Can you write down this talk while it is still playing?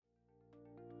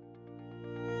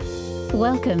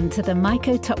Welcome to the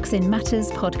Mycotoxin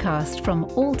Matters podcast from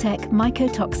Alltech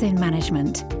Mycotoxin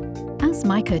Management. As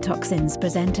mycotoxins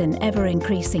present an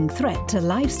ever-increasing threat to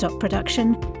livestock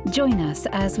production, join us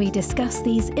as we discuss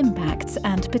these impacts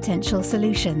and potential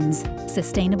solutions,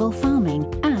 sustainable farming,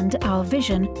 and our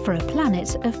vision for a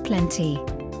planet of plenty.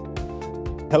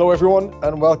 Hello everyone,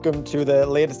 and welcome to the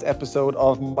latest episode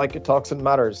of Mycotoxin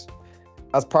Matters.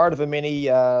 As part of a mini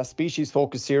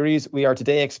species-focused series, we are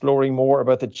today exploring more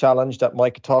about the challenge that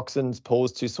mycotoxins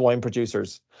pose to swine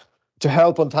producers. To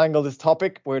help untangle this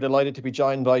topic, we're delighted to be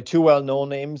joined by two well-known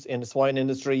names in the swine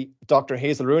industry, Dr.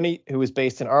 Hazel Rooney, who is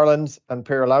based in Ireland, and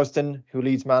Per Laustsen, who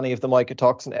leads many of the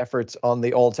mycotoxin efforts on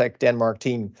the Alltech Denmark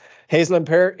team. Hazel and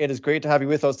Per, it is great to have you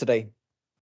with us today.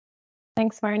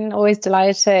 Thanks, Martin. Always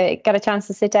delighted to get a chance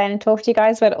to sit down and talk to you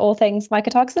guys about all things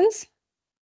mycotoxins.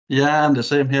 Yeah, and the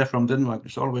same here from Denmark.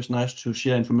 It's always nice to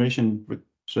share information.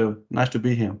 So nice to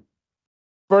be here.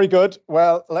 Very good.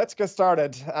 Well, let's get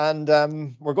started. And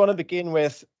we're going to begin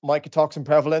with mycotoxin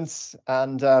prevalence.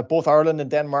 And both Ireland and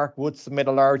Denmark would submit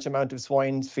a large amount of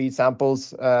swine feed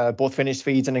samples, both finished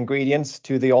feeds and ingredients,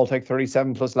 to the Alltech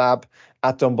 37 Plus lab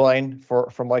at Dunboyne for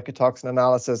mycotoxin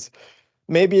analysis.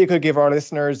 Maybe you could give our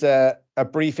listeners a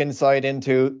brief insight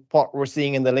into what we're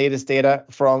seeing in the latest data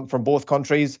from both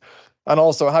countries. And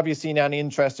also, have you seen any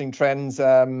interesting trends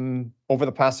over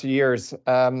the past few years?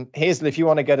 Hazel, if you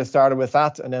want to get us started with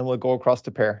that, and then we'll go across to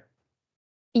Per.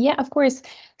 Yeah, of course.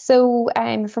 So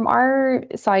from our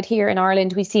side here in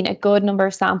Ireland, we've seen a good number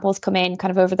of samples come in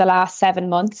kind of over the last 7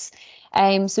 months.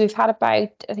 So we've had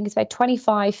about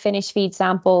 25 finished feed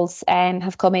samples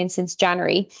have come in since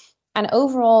January. And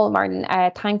overall, Martin,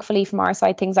 thankfully from our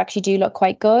side, things actually do look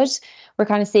quite good. We're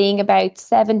kind of seeing about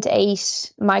 7 to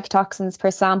 8 mycotoxins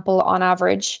per sample on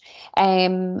average.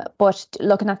 But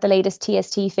looking at the latest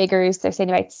TST figures, they're saying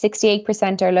about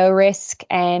 68% are low risk.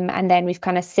 And then we've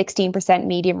kind of 16%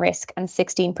 medium risk and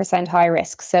 16% high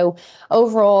risk. So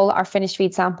overall, our finished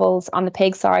feed samples on the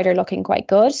pig side are looking quite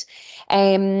good.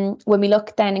 When we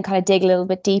look then and kind of dig a little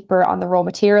bit deeper on the raw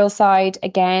material side,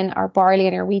 again, our barley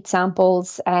and our wheat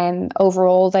samples,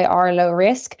 overall, they are low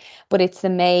risk, but it's the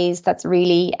maize that's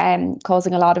really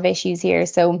causing a lot of issues here.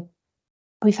 So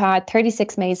we've had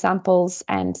 36 maize samples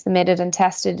submitted and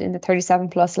tested in the 37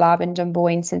 Plus lab in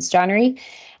Dunboyne since January,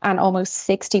 and almost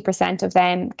 60% of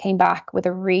them came back with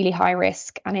a really high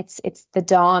risk, and it's the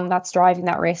DON that's driving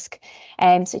that risk.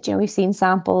 So we've seen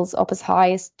samples up as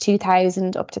high as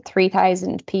 2,000 up to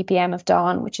 3,000 ppm of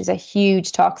DON, which is a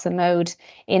huge toxin load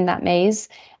in that maize.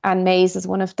 And maize is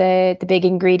one of the big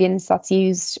ingredients that's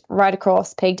used right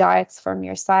across pig diets, from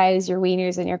your sows, your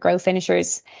weaners, and your growth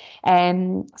finishers.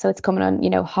 So it's coming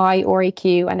on, high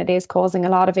REQ, and it is causing a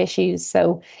lot of issues.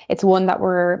 So it's one that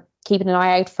we're keeping an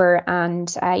eye out for.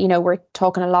 And, we're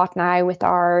talking a lot now with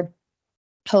our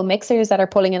whole mixers that are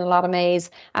pulling in a lot of maize,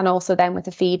 and also then with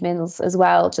the feed mills as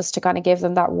well, just to kind of give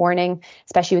them that warning,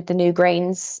 especially with the new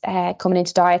grains coming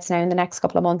into diets now in the next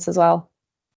couple of months as well.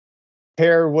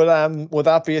 Per, would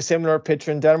that be a similar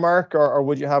picture in Denmark, or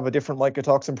would you have a different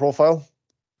mycotoxin profile?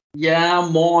 Yeah,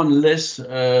 more or less.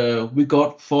 We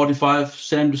got 45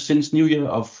 samples since New Year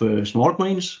of small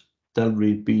grains. That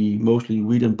will be mostly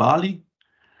wheat and barley.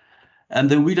 And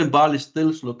the wheat and barley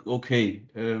still look okay.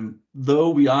 Though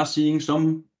we are seeing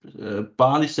some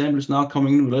barley samples now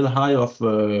coming in with a little high of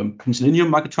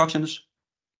penicillium mycotoxins.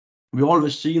 We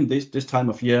always see in this time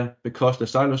of year, because the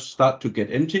silos start to get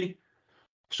empty.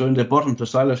 So in the bottom of the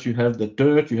silos, you have the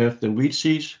dirt, you have the wheat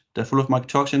seeds, they're full of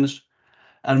mycotoxins.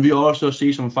 And we also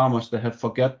see some farmers that have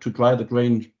forgot to dry the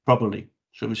grain properly.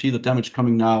 So we see the damage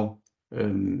coming now.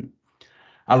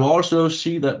 I will also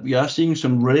see that we are seeing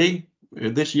some ray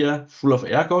this year full of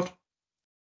ergot.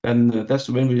 And that's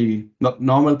really not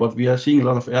normal, but we are seeing a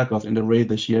lot of ergot in the ray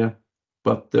this year.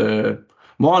 But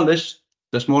more or less,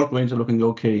 the small grains are looking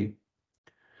okay.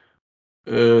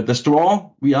 The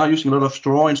straw, we are using a lot of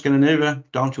straw in Scandinavia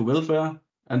down to welfare,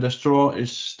 and the straw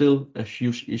is still a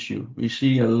huge issue. We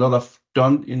see a lot of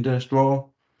DON in the straw,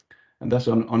 and that's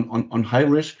on high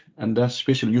risk, and that's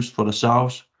specially used for the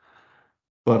sows.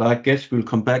 But I guess we'll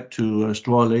come back to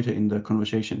straw later in the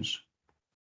conversations.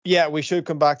 Yeah, we should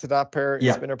come back to that, Per.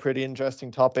 Yeah. It's been a pretty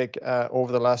interesting topic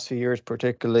over the last few years,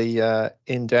 particularly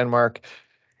in Denmark.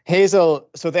 Hazel,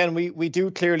 so then we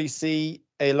do clearly see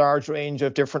a large range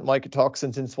of different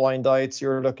mycotoxins in swine diets.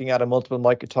 You're looking at a multiple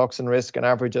mycotoxin risk, an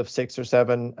average of 6 or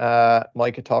 7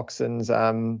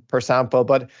 mycotoxins per sample.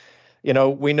 But,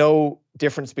 we know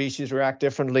different species react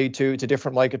differently to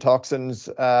different mycotoxins.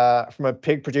 From a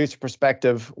pig producer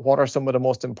perspective, what are some of the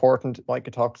most important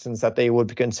mycotoxins that they would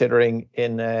be considering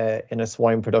in a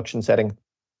swine production setting?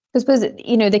 I suppose,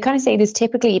 they kind of say there's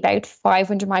typically about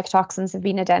 500 mycotoxins have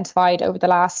been identified over the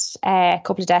last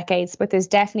couple of decades, but there's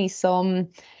definitely some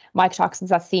mycotoxins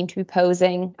that seem to be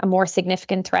posing a more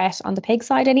significant threat on the pig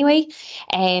side anyway.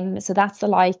 So that's the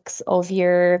likes of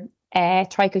your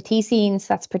trichothecenes,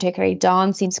 that's particularly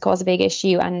DON, seems to cause a big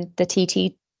issue, and the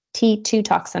T2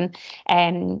 toxin,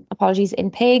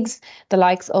 in pigs, the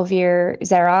likes of your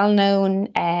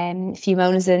zearalenone,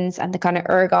 fumonisins, and the kind of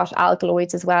ergot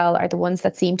alkaloids as well are the ones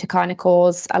that seem to kind of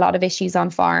cause a lot of issues on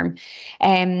farm.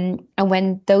 And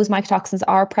when those mycotoxins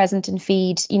are present in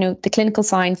feed, the clinical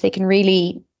signs, they can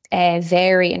really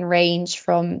vary and range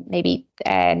from maybe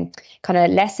kind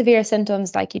of less severe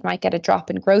symptoms, like you might get a drop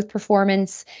in growth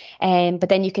performance, but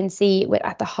then you can see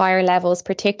at the higher levels,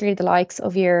 particularly the likes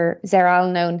of your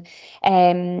zearalenone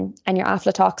and your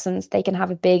aflatoxins, they can have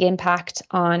a big impact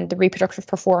on the reproductive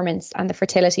performance and the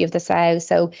fertility of the sow.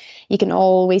 So you can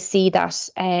always see that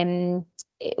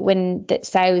when the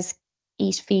sows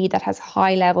eat feed that has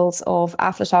high levels of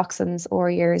aflatoxins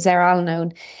or your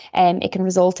zearalenone, it can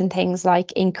result in things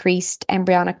like increased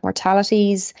embryonic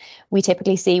mortalities. We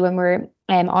typically see when we're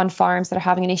on farms that are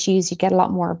having issues, you get a lot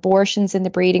more abortions in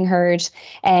the breeding herd,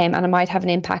 and it might have an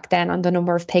impact then on the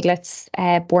number of piglets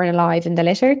born alive in the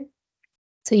litter.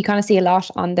 So you kind of see a lot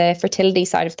on the fertility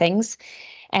side of things.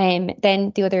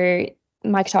 Then the other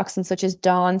mycotoxins such as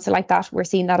DON, so like that, we're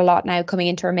seeing that a lot now coming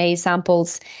into our maize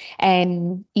samples.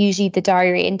 Usually the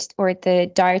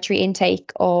dietary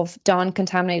intake of DON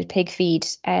contaminated pig feed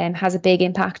has a big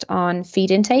impact on feed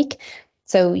intake.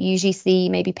 So you usually see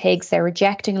maybe pigs, they're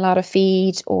rejecting a lot of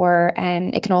feed, or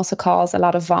it can also cause a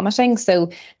lot of vomiting.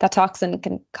 So that toxin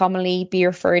can commonly be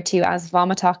referred to as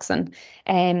vomitoxin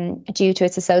due to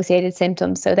its associated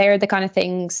symptoms. So they're the kind of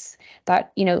things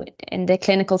that, in the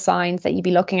clinical signs that you'd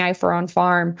be looking out for on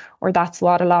farm, or that's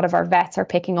what a lot of our vets are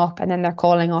picking up, and then they're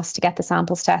calling us to get the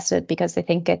samples tested because they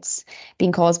think it's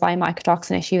being caused by a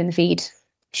mycotoxin issue in the feed.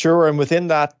 Sure, and within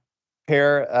that,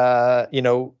 Per,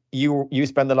 you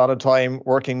spend a lot of time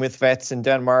working with vets in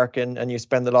Denmark, and you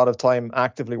spend a lot of time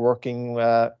actively working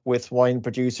with wine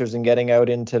producers and getting out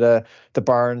into the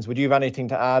barns. Would you have anything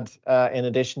to add in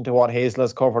addition to what Hazel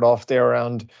has covered off there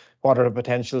around what are the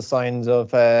potential signs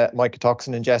of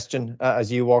mycotoxin ingestion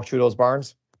as you walk through those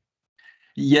barns?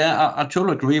 Yeah, I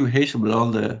totally agree with Hazel with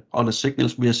all the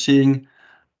signals we are seeing,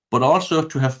 but also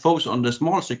to have focus on the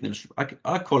small signals.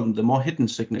 I call them the more hidden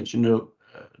signals.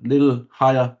 Little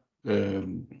higher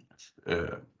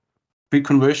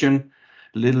pre-conversion,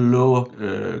 a little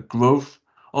lower growth.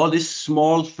 All these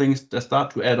small things that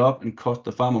start to add up and cost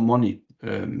the farmer money.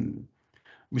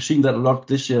 We've seen that a lot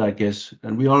this year, I guess.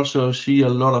 And we also see a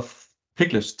lot of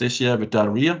piglets this year with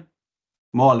diarrhea,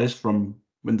 more or less from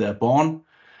when they're born.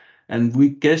 And we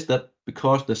guess that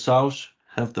because the sows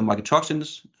have the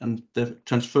mycotoxins and they're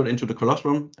transferred into the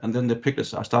colostrum, and then the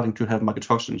piglets are starting to have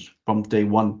mycotoxins from day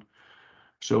one.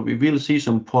 So we will see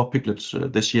some poor piglets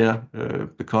this year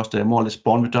because they're more or less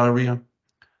born with diarrhea.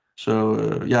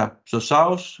 So so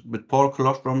sows with poor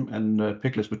colostrum and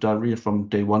piglets with diarrhea from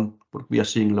day one, what we are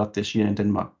seeing a lot this year in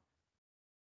Denmark.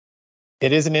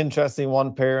 It is an interesting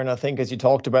one, Per, and I think as you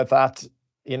talked about that,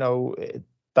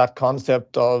 that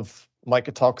concept of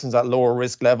mycotoxins at lower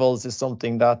risk levels is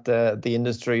something that the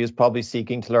industry is probably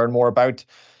seeking to learn more about.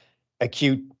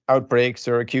 Acute outbreaks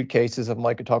or acute cases of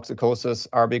mycotoxicosis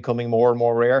are becoming more and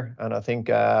more rare, and I think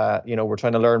we're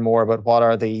trying to learn more about what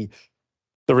are the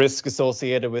risks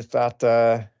associated with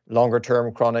that longer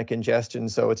term chronic ingestion.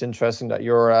 So it's interesting that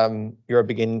you're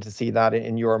beginning to see that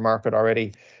in your market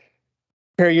already.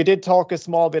 Per, you did talk a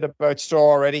small bit about straw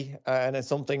already, and it's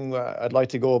something I'd like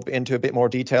to go into a bit more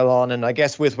detail on. And I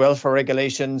guess with welfare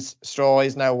regulations, straw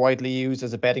is now widely used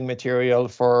as a bedding material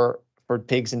for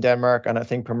pigs in Denmark, and I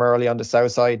think primarily on the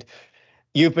south side.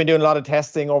 You've been doing a lot of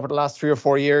testing over the last 3 or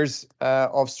 4 years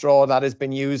of straw that has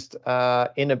been used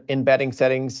in bedding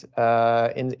settings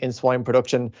in swine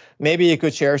production. Maybe you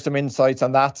could share some insights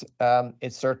on that.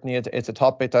 It's certainly it's a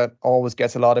topic that always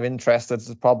gets a lot of interest.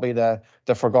 It's probably the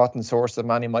forgotten source of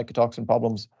many mycotoxin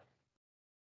problems.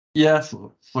 Yeah,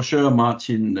 for sure,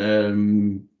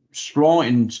 Martin. Straw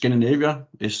in Scandinavia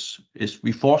is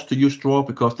we forced to use straw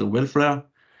because of the welfare.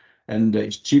 And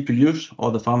it's cheap to use,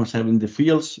 all the farmers have in the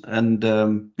fields. And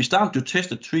we started to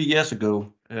test it 3 years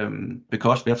ago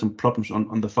because we had some problems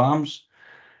on the farms.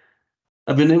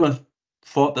 And we never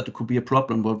thought that it could be a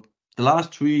problem, but the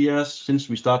last 3 years since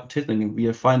we started testing, we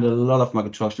have found a lot of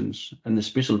mycotoxins, and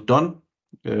especially DON.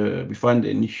 We find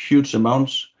in huge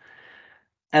amounts.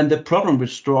 And the problem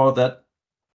with straw that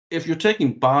if you're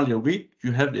taking barley or wheat,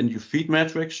 you have it in your feed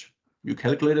matrix, you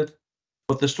calculate it,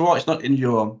 but the straw is not in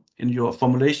your in your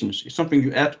formulations. It's something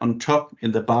you add on top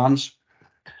in the barns.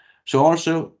 So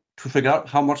also to figure out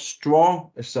how much straw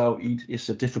a sow eats is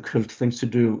a difficult thing to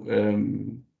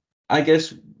do. I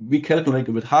guess we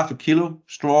calculated with 0.5 kilo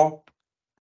straw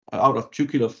out of 2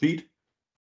 kilo feed.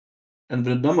 And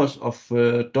with the numbers of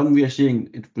dung we are seeing,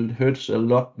 it will hurt a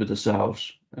lot with the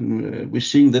sows. And we're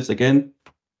seeing this again,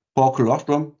 poor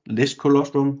colostrum, less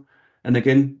colostrum, and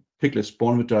again, piglets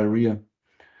born with diarrhea.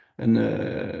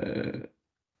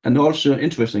 And also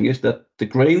interesting is that the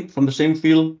grain from the same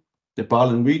field, the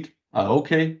barley and wheat, are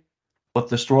okay, but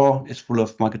the straw is full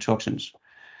of mycotoxins.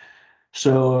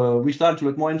 So we started to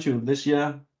look more into this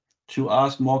year to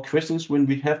ask more questions when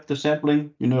we have the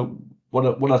sampling. What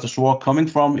are the straw coming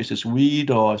from? Is this wheat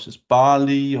or is this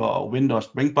barley or winter or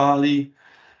spring barley?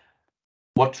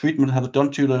 What treatment have they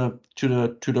done to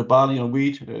the barley or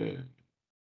wheat?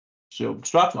 So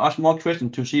start to ask more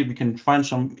questions to see if we can find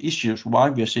some issues why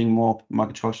we are seeing more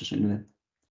mycotoxins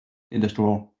in the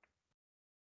straw.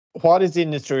 What is the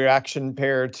industry reaction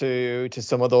paired to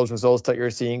some of those results that you're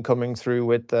seeing coming through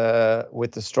with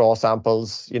the straw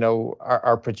samples?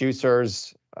 Are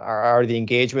producers, are they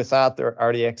engaged with that? Or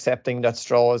are they accepting that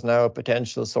straw is now a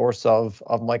potential source of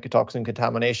mycotoxin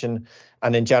contamination,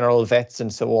 and in general vets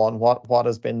and so on? What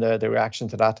has been the reaction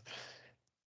to that?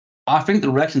 I think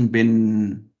the reaction has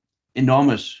been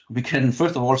enormous. We can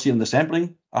first of all see in the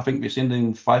sampling. I think we're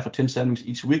sending 5 or 10 samplings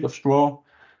each week of straw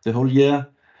the whole year.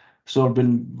 So it's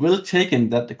been well taken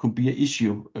that there could be an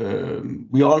issue.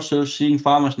 We're also seeing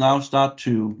farmers now start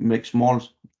to make small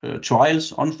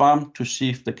trials on farm to see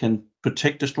if they can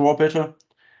protect the straw better.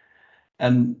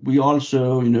 And we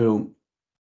also,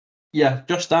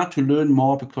 just start to learn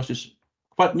more because it's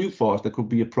quite new for us. There could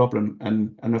be a problem.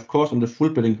 And of course, on the full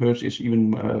bedding herds, it's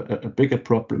even a bigger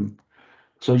problem.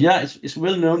 So it's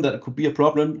well known that it could be a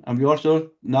problem. And we're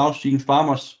also now seeing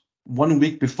farmers 1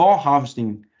 week before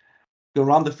harvesting go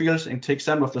around the fields and take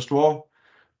sample of the straw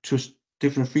to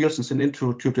different fields and send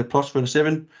into the plus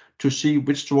 37 to see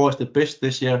which straw is the best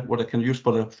this year, what I can use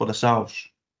for the sows.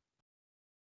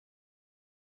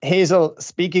 Hazel,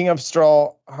 speaking of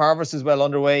straw, harvest is well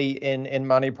underway in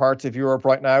many parts of Europe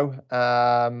right now.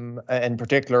 In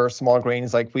particular, small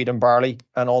grains like wheat and barley,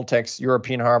 and Alltech's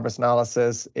European harvest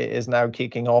analysis is now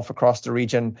kicking off across the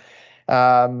region.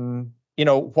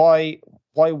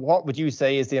 What would you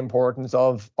say is the importance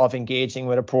of engaging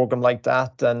with a program like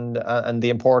that, and the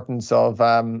importance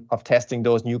of testing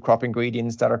those new crop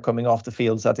ingredients that are coming off the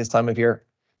fields at this time of year?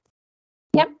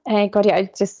 Yeah, God, yeah, I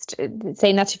was just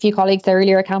saying that to a few colleagues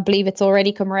earlier. I can't believe it's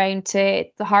already come around to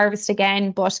the harvest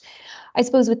again. But I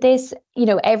suppose with this,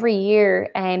 every year,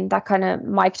 that kind of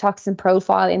mycotoxin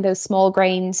profile in those small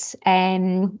grains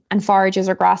and forages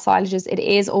or grass silages, it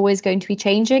is always going to be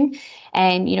changing.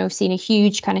 And, I've seen a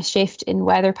huge kind of shift in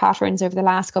weather patterns over the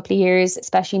last couple of years,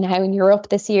 especially now in Europe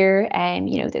this year. And,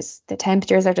 the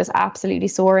temperatures are just absolutely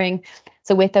soaring.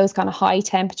 So with those kind of high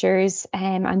temperatures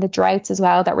and the droughts as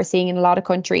well that we're seeing in a lot of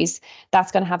countries,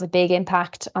 that's going to have a big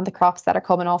impact on the crops that are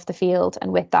coming off the field.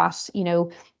 And with that,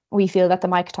 we feel that the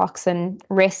mycotoxin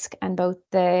risk and both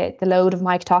the load of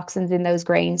mycotoxins in those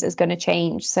grains is going to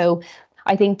change. So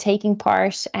I think taking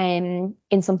part in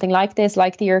something like this,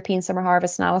 like the European Summer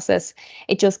Harvest Analysis,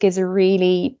 it just gives a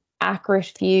really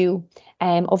accurate view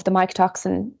of the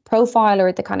mycotoxin profile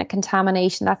or the kind of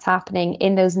contamination that's happening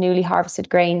in those newly harvested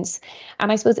grains.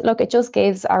 And I suppose, it just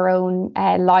gives our own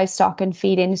livestock and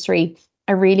feed industry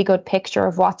a really good picture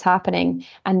of what's happening.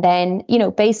 And then,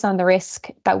 based on the risk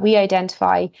that we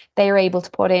identify, they are able to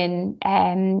put in,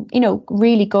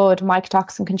 really good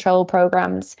mycotoxin control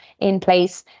programs in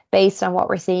place based on what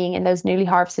we're seeing in those newly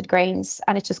harvested grains.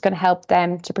 And it's just going to help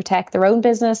them to protect their own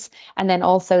business, and then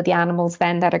also the animals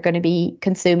then that are going to be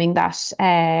consuming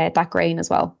that grain as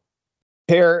well.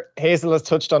 Here, Hazel has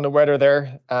touched on the weather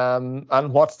there,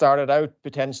 and what started out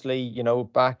potentially,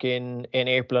 back in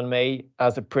April and May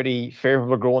as a pretty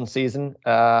favourable growing season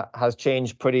has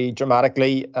changed pretty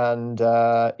dramatically. And,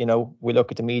 we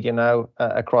look at the media now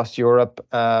across Europe,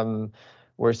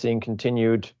 we're seeing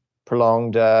continued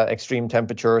prolonged extreme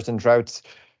temperatures and droughts.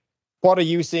 What are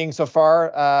you seeing so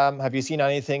far? Have you seen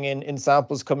anything in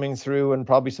samples coming through, and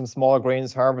probably some small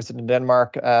grains harvested in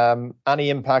Denmark? Any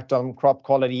impact on crop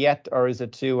quality yet, or is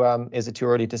it too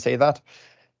early to say that?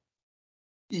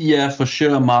 Yeah, for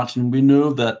sure, Martin. We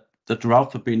know that the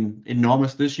drought have been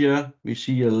enormous this year. We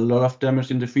see a lot of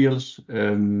damage in the fields.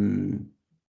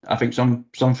 I think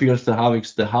some fields they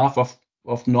harvest the half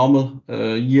of normal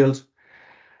yield,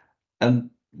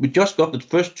 and we just got the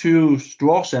first 2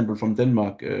 straw samples from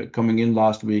Denmark coming in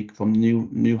last week from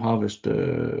new harvest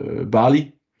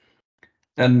barley.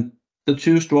 And the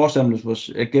 2 straw samples was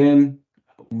again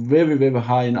very, very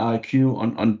high in IQ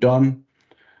on done.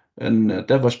 And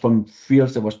that was from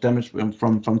fields that was damaged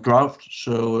from drought.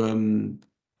 So,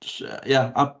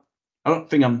 I don't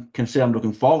think I can say I'm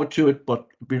looking forward to it, but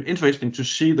it'll be interesting to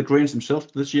see the grains themselves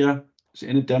this year. Is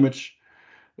any damage?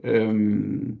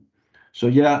 So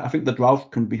I think the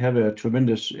drought can have a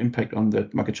tremendous impact on the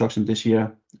mycotoxin this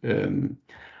year.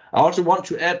 I also want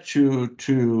to add to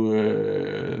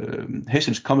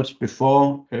Hazel's comments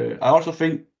before. I also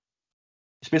think,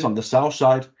 especially on the south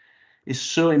side, it's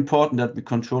so important that we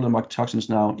control the mycotoxins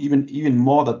now, even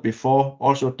more than before.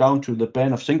 Also down to the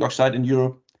ban of zinc oxide in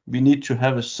Europe, we need to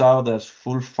have a sow that's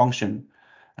full function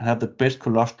and have the best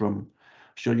colostrum.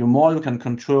 So the more you can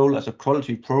control as a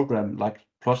quality program like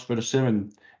plus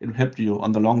 37, it will help you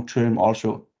on the long term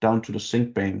also down to the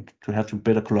zinc ban to have to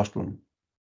better colostrum.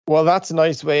 Well, that's a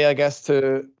nice way, I guess,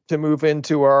 to move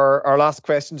into our last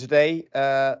question today.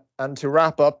 And to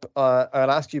wrap up,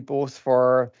 I'll ask you both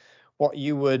for what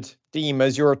you would deem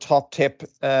as your top tip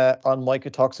on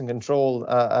mycotoxin control.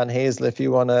 And Hazel, if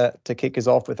you want to kick us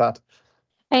off with that.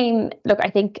 Look, I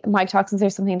think mycotoxins are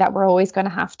something that we're always going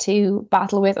to have to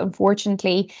battle with,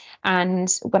 unfortunately. And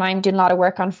when I'm doing a lot of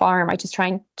work on farm, I just try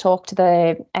and talk to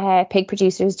the pig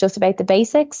producers just about the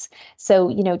basics.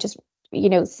 So,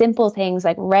 simple things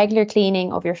like regular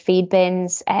cleaning of your feed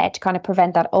bins to kind of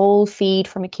prevent that old feed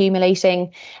from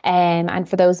accumulating and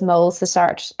for those molds to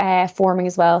start forming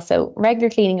as well. So regular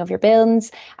cleaning of your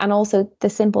bins, and also the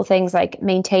simple things like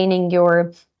maintaining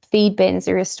your feed bins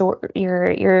or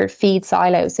your feed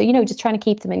silos. So, just trying to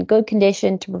keep them in good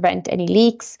condition to prevent any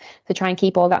leaks, to try and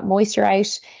keep all that moisture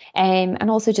out, and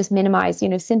also just minimize,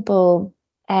 simple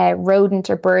rodent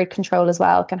or bird control as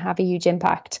well can have a huge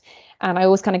impact. And I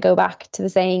always kind of go back to the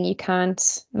saying, you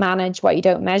can't manage what you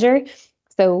don't measure.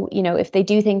 So, if they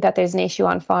do think that there's an issue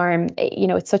on farm,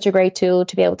 it's such a great tool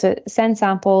to be able to send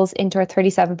samples into our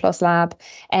 37 plus lab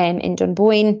in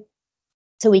Dunboyne.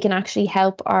 So we can actually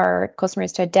help our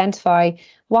customers to identify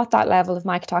what that level of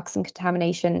mycotoxin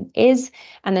contamination is.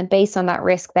 And then based on that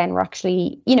risk, then we're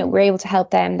actually, we're able to help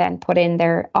them then put in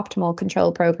their optimal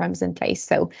control programs in place.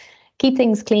 So keep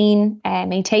things clean,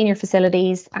 maintain your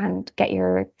facilities, and get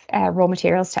your raw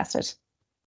materials tested.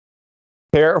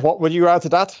 Per, what would you add to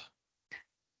that?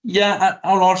 Yeah,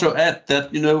 I'll also add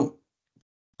that, the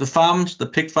farms, the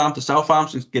pig farms, the sow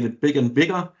farms is getting bigger and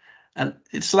bigger. And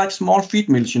it's like small feed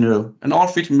mills, and all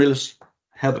feed mills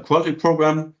have a quality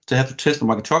program to have to test the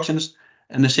mycotoxins,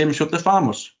 and the same should the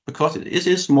farmers, because it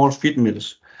is small feed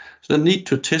mills. So they need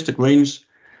to test the grains.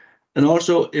 And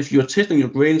also, if you're testing your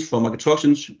grains for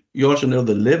mycotoxins, you also know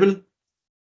the level.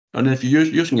 And if you're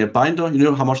using a binder, you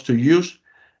know how much to use.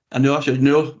 And you also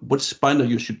know which binder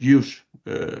you should use.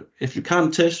 If you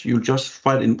can't test, you'll just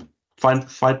fight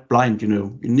blind,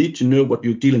 You need to know what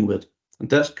you're dealing with. And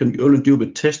that can you only do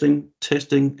with testing,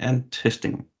 and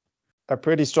testing. A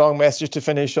pretty strong message to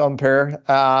finish on, Per.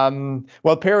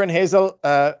 Well, Per and Hazel,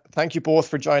 thank you both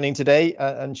for joining today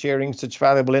and sharing such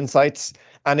valuable insights.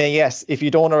 And yes, if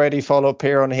you don't already follow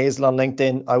Per and Hazel on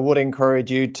LinkedIn, I would encourage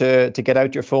you to get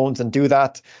out your phones and do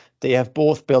that. They have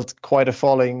both built quite a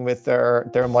following with their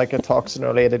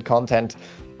mycotoxin-related content.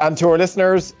 And to our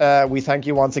listeners, we thank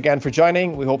you once again for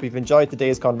joining. We hope you've enjoyed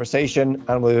today's conversation,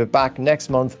 and we'll be back next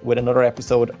month with another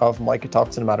episode of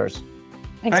Mycotoxin Matters.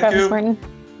 Thanks for having us, Martin.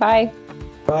 Bye.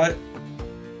 Bye.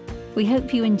 We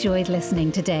hope you enjoyed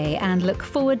listening today and look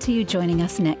forward to you joining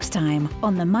us next time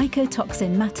on the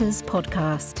Mycotoxin Matters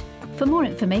podcast. For more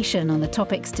information on the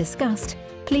topics discussed,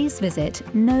 please visit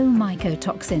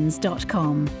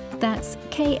knowmycotoxins.com. That's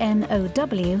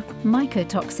KNOW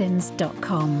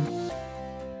mycotoxins.com.